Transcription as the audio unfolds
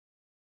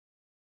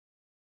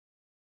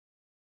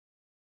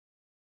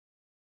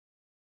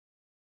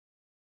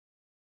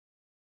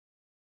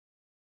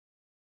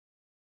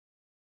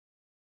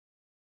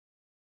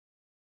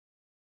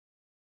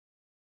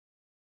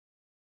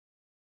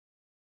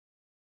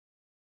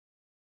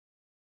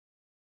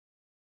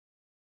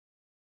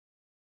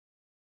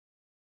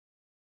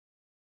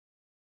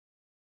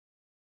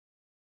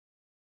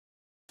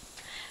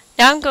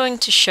Now I'm going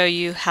to show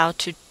you how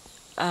to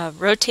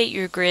rotate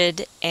your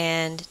grid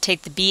and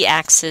take the B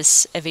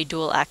axis of a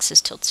dual axis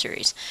tilt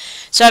series.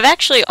 So I've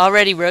actually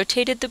already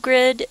rotated the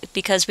grid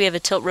because we have a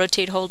tilt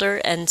rotate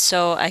holder, and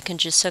so I can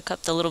just hook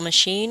up the little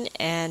machine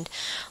and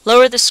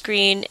lower the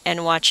screen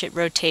and watch it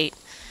rotate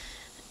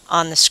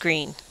on the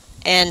screen.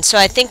 And so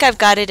I think I've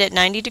got it at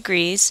 90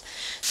 degrees.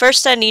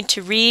 First I need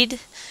to read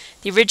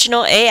the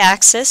original A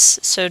axis,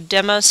 so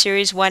demo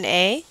series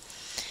 1A,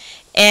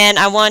 and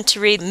I want to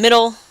read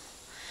middle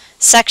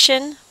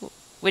section,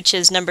 which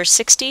is number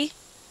 60.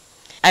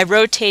 I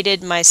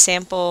rotated my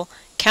sample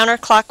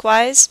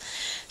counterclockwise.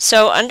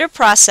 So under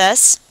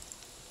process,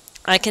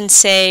 I can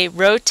say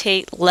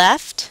rotate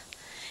left,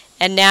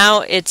 and now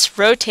it's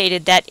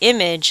rotated that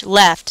image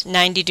left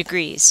 90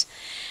 degrees.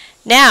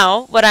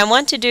 Now what I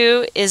want to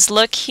do is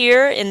look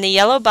here in the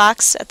yellow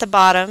box at the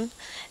bottom,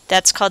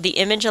 that's called the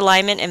image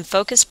alignment and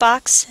focus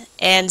box,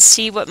 and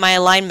see what my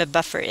alignment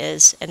buffer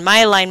is. And my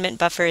alignment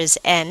buffer is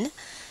N.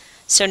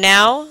 So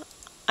now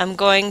I'm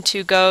going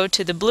to go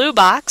to the blue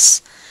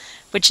box,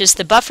 which is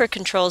the buffer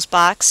controls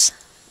box,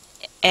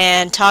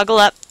 and toggle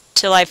up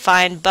till I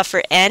find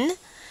buffer N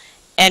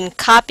and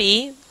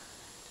copy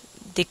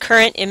the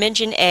current image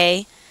in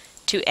A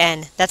to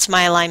N. That's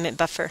my alignment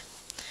buffer.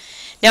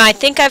 Now I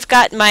think I've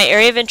got my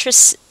area of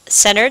interest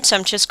centered, so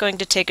I'm just going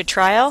to take a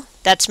trial.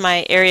 That's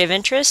my area of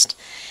interest.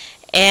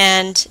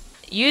 And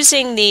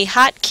using the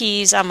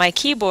hotkeys on my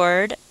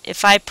keyboard,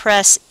 if I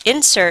press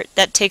insert,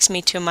 that takes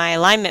me to my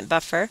alignment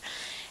buffer,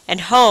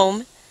 and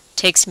home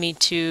takes me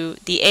to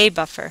the A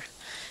buffer.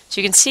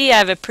 So you can see I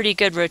have a pretty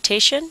good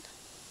rotation.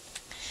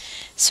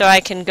 So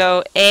I can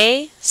go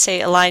A,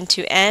 say align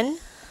to N,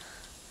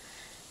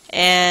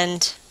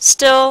 and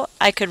still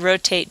I could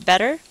rotate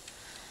better.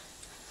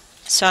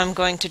 So I'm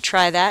going to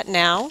try that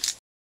now.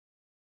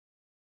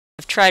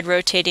 I've tried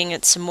rotating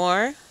it some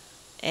more,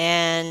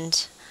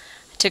 and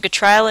I took a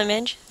trial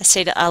image. I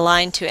say to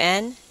align to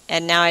N,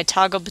 and now I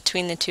toggle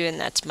between the two, and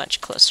that's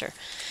much closer.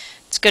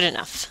 It's good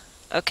enough.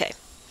 Okay.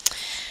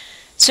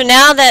 So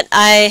now that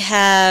I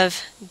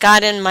have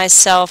gotten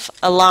myself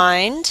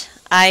aligned,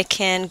 I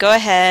can go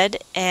ahead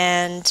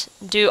and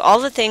do all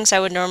the things I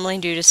would normally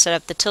do to set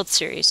up the tilt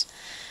series.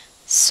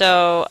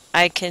 So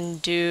I can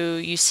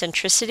do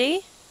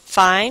eccentricity,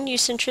 fine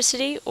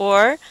eccentricity,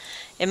 or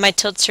in my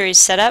tilt series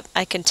setup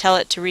I can tell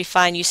it to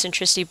refine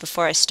eccentricity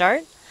before I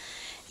start.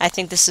 I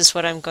think this is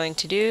what I'm going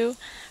to do.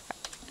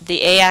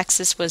 The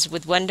A-axis was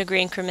with 1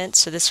 degree increments,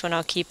 so this one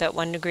I'll keep at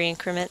 1 degree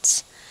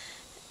increments.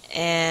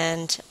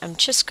 And I'm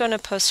just going to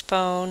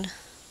postpone,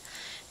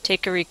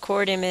 take a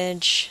record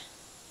image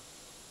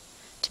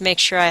to make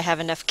sure I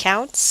have enough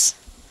counts.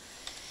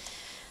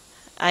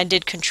 I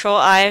did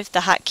Control-I,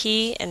 the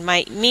hotkey, and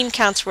my mean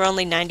counts were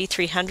only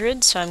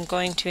 9,300, so I'm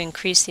going to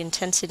increase the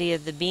intensity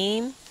of the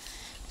beam.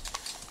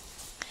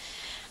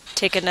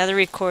 Take another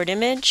record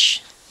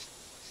image.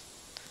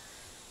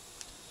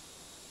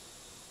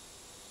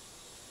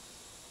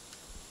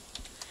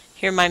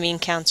 Here my mean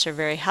counts are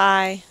very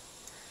high.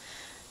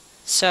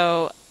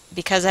 So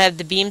because I have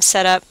the beam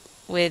set up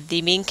with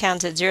the mean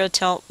counts at 0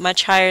 tilt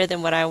much higher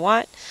than what I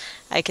want,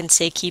 I can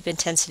say keep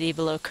intensity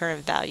below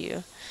current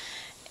value.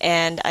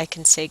 And I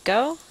can say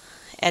go.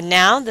 And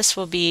now this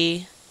will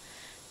be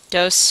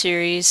dose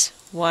series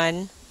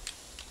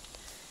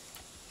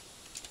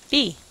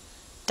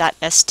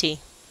 1B.st.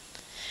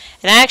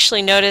 And I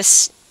actually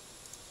notice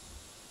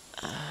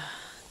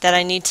that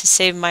I need to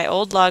save my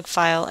old log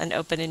file and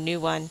open a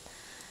new one.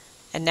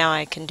 And now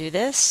I can do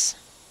this.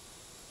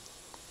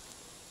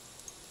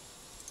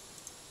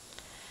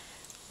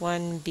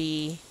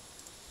 1B.st.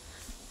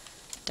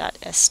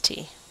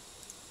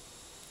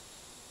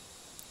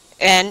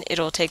 And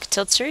it'll take a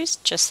tilt series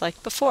just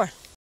like before.